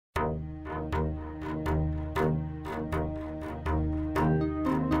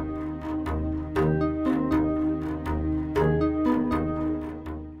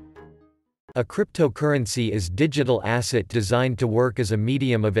A cryptocurrency is digital asset designed to work as a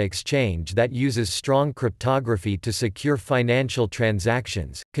medium of exchange that uses strong cryptography to secure financial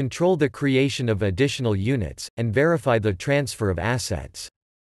transactions, control the creation of additional units, and verify the transfer of assets.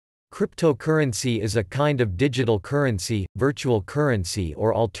 Cryptocurrency is a kind of digital currency, virtual currency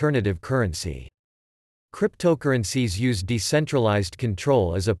or alternative currency. Cryptocurrencies use decentralized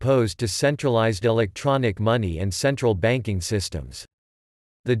control as opposed to centralized electronic money and central banking systems.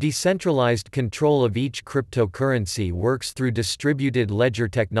 The decentralized control of each cryptocurrency works through distributed ledger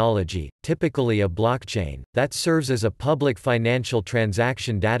technology, typically a blockchain, that serves as a public financial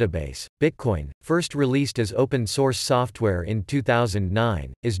transaction database. Bitcoin, first released as open-source software in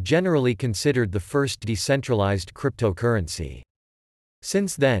 2009, is generally considered the first decentralized cryptocurrency.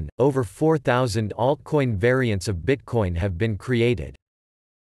 Since then, over 4,000 altcoin variants of Bitcoin have been created.